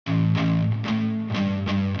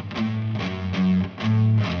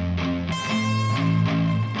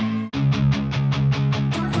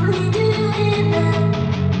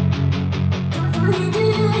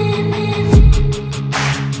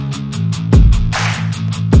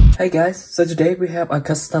Hey guys, so today we have a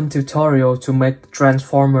custom tutorial to make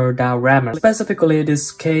transformer diorama. Specifically in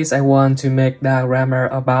this case, I want to make diorama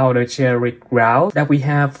about the cherry ground that we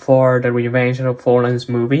have for the Revenge of the Fallen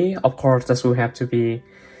movie. Of course, this will have to be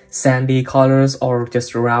sandy colors or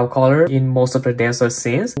just raw color in most of the desert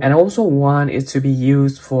scenes, and I also want it to be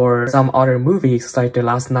used for some other movies like the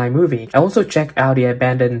Last Night movie. I also check out the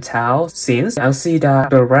abandoned town scenes. I'll see that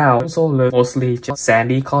the raw also look mostly just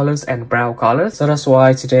sandy colors and brown colors, so that's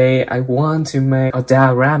why today I want to make a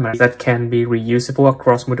diorama that can be reusable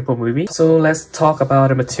across multiple movies. So let's talk about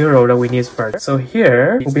the material that we need first. So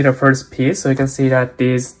here will be the first piece. So you can see that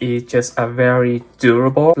this is just a very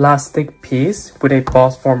durable plastic piece with a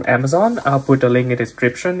box from Amazon. I'll put the link in the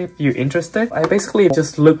description if you're interested. I basically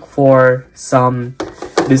just look for some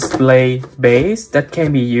display base that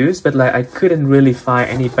can be used, but like I couldn't really find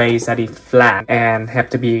any base that is flat and have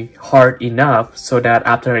to be hard enough so that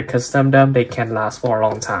after I custom them they can last for a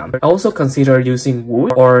long time. I also consider using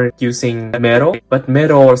wood or using metal, but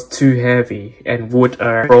metal is too heavy and wood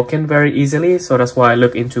are broken very easily, so that's why I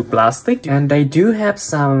look into plastic. And they do have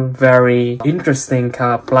some very interesting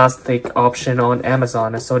plastic option on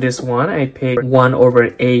Amazon. So this one I picked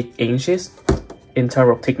 1/8 inches in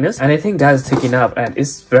terms of thickness, and I think that is thick enough, and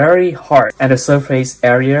it's very hard, and the surface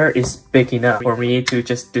area is big enough for me to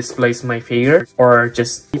just displace my figure or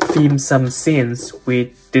just film some scenes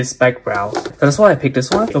with this background. So that's why I picked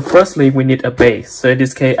this one. So firstly we need a base. So in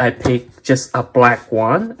this case I picked just a black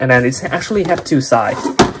one, and then it actually have two sides,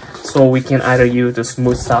 so we can either use the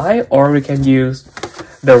smooth side or we can use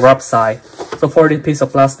the rough side. So for this piece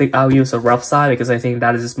of plastic, I'll use a rough side because I think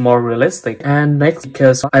that is more realistic. And next,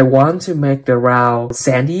 because I want to make the raw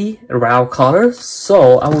sandy, raw color,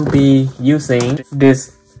 so I will be using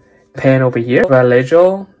this pen over here,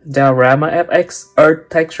 Vallejo Diorama FX Earth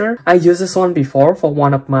Texture. I used this one before for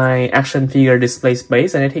one of my action figure display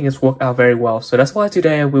space, and I think it's worked out very well. So that's why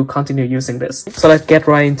today I will continue using this. So let's get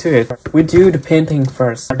right into it. We do the painting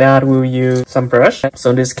first. For that we'll use some brush. So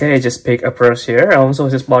in this case I just pick a brush here. I also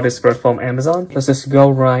just bought this brush from Amazon. Let's just go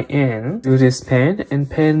right in, do this paint and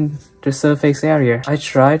paint the surface area. I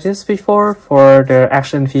tried this before for the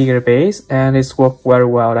action figure base and it's worked very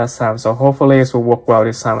well that time, so hopefully it will work well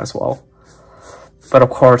this time as well. But of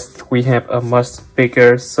course we have a much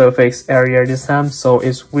bigger surface area this time, so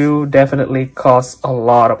it will definitely cost a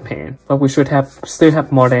lot of paint, but we should still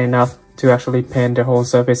have more than enough to actually paint the whole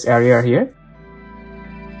surface area here.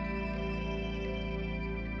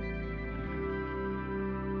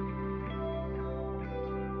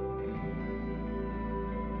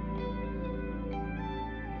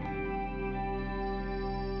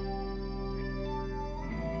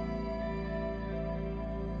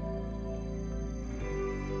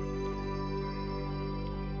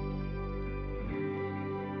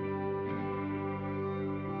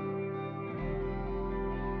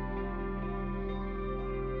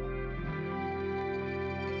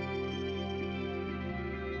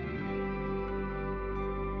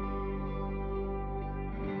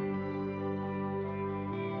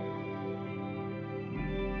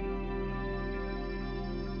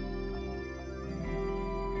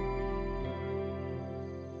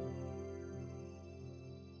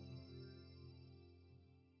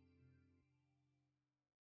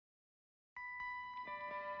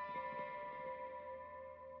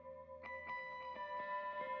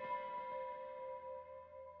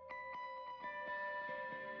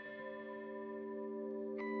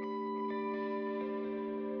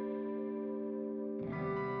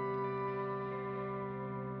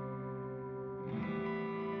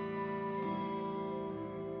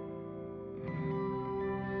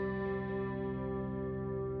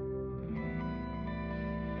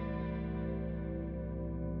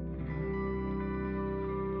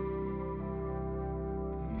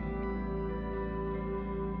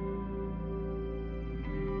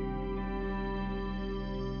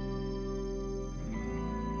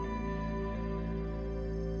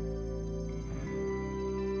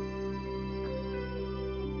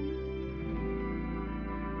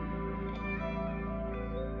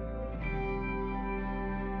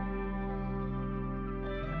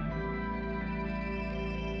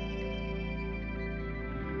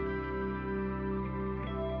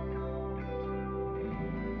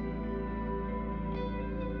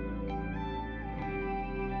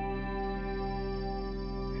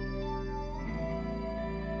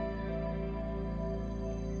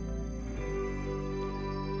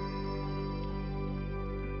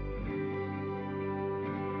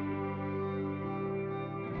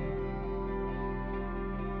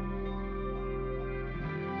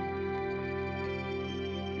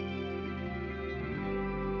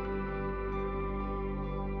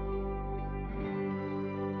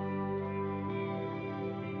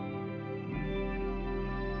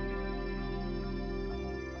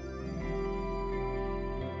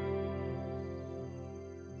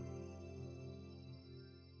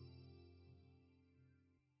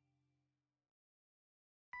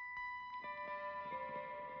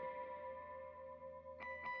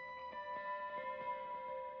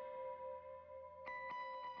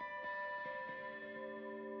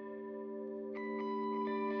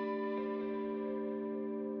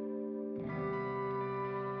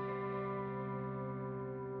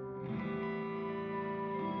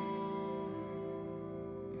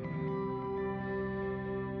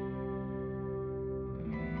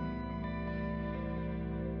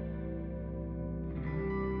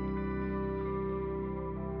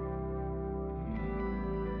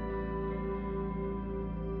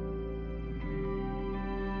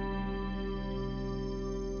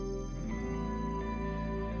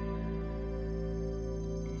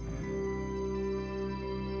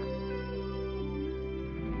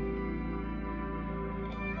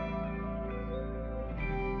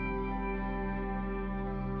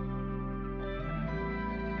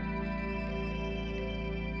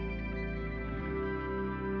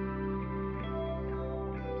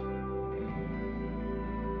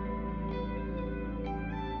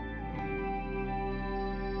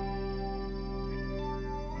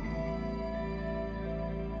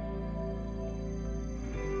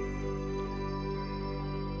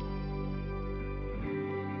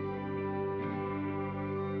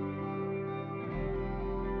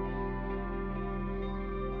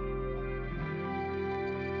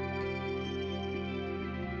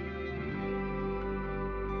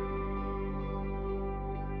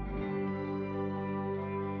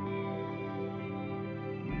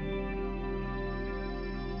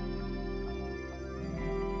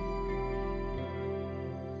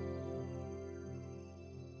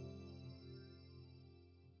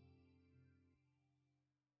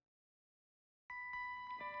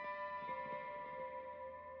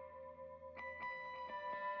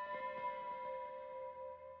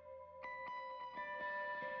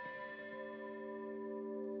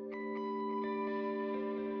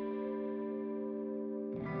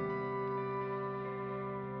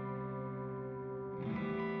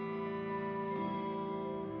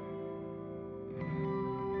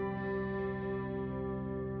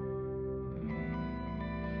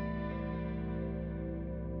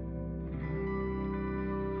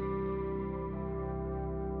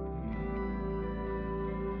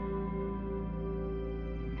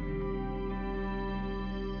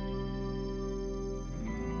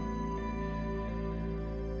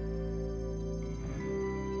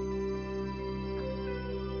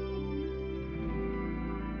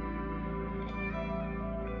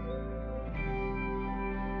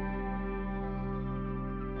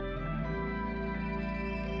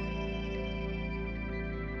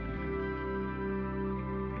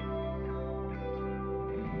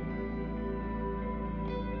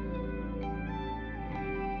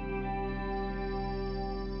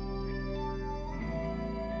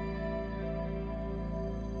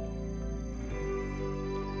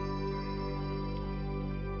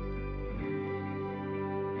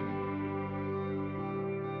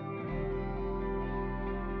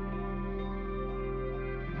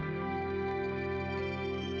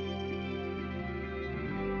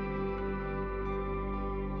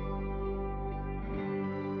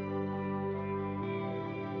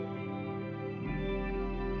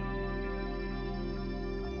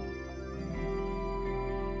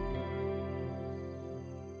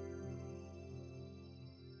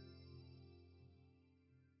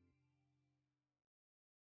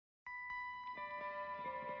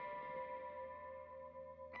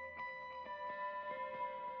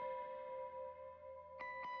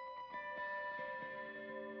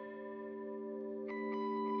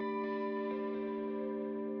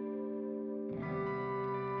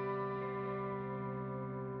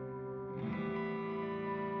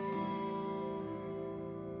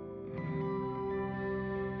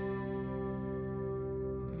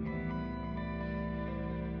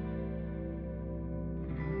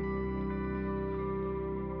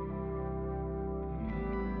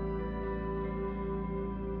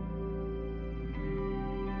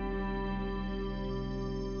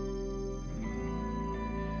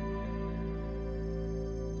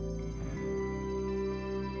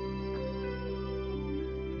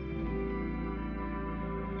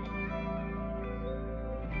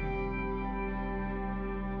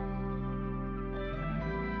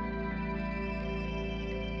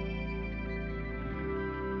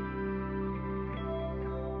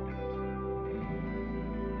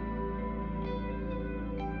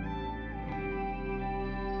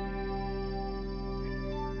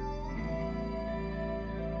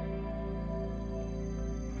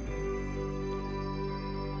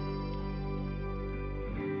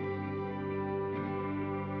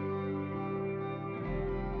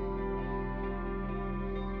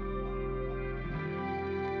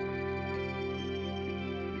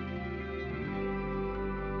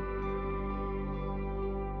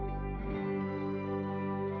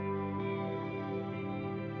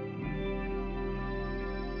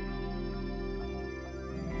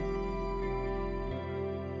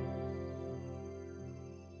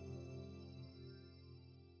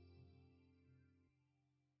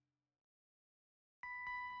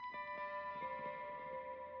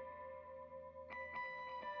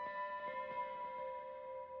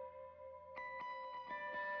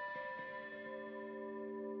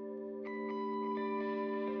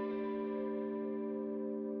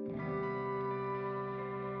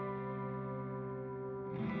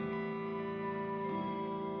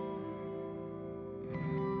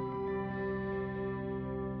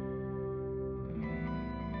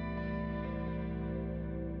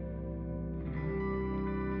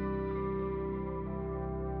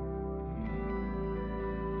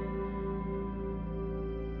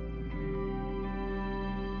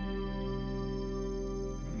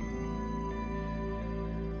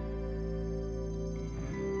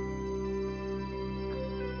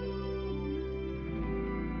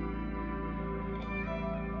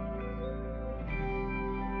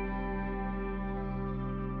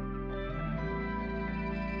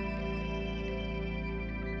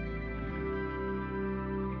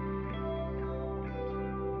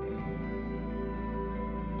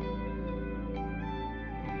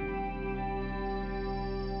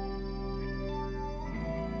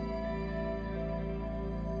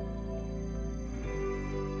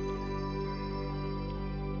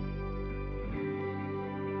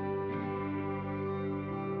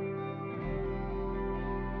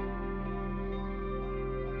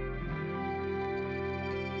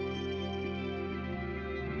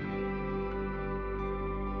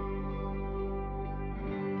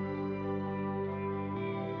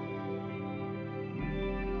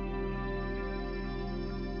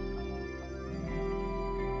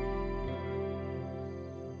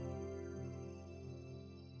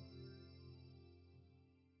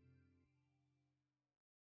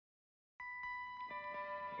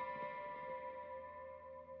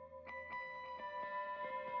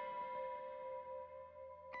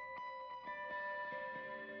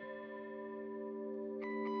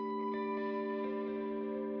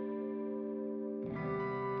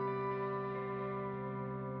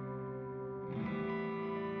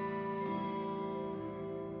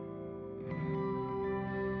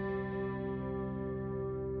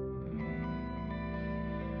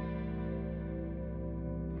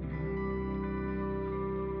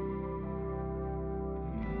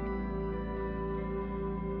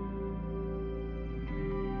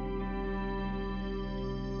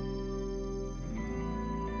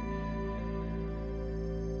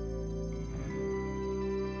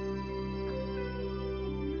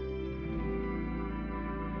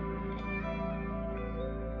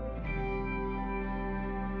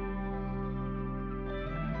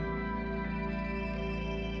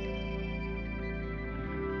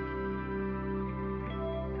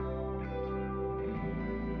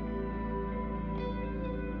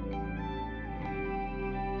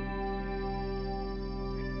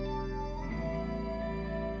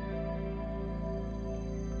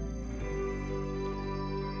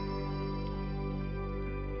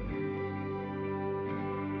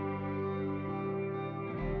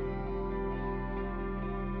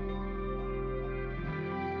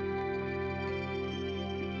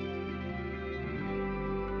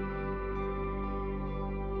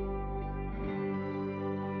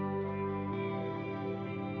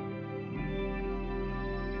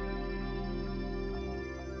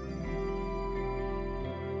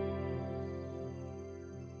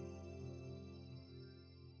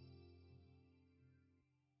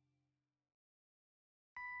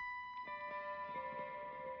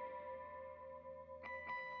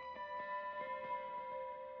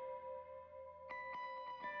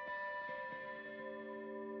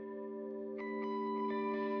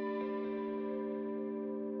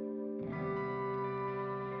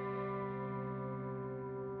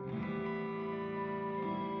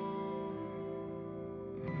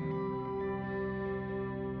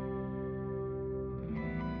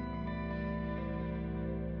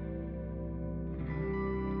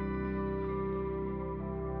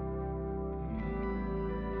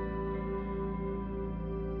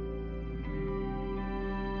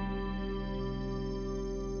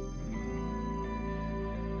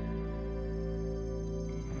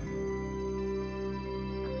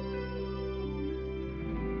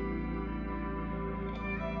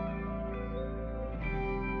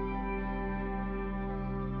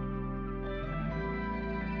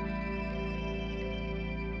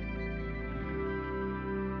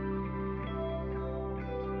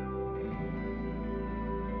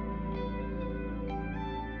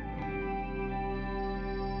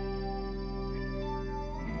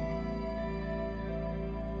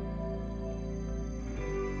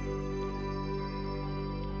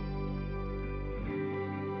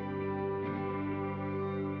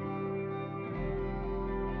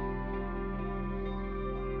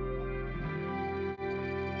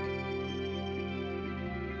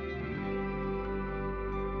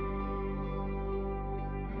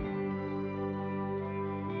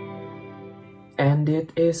 And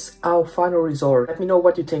it is our final result. Let me know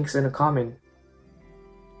what you think in the comment.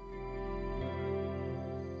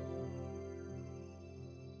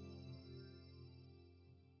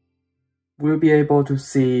 We'll be able to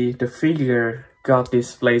see the figure got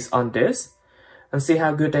displayed on this and see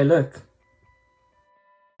how good they look.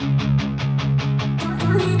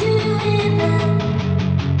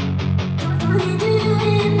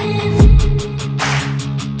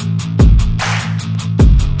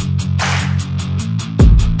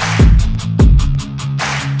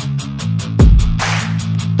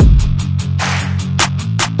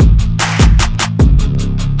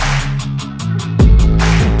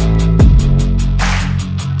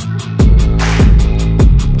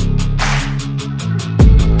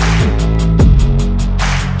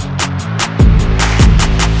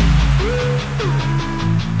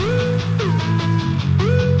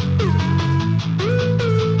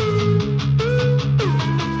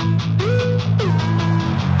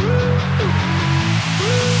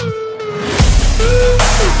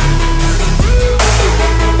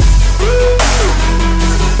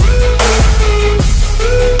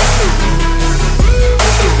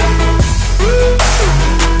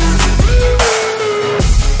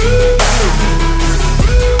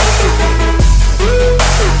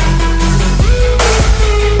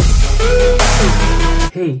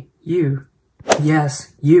 Hey, you.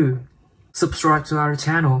 Yes, you. Subscribe to our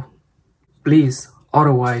channel. Please,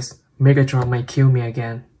 otherwise, Megatron might kill me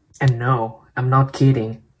again. And no, I'm not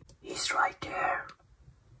kidding. He's right there.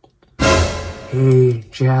 Hey,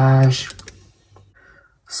 Josh.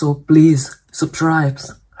 So please, subscribe.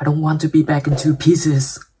 I don't want to be back in 2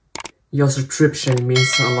 pieces. Your subscription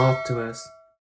means a lot to us.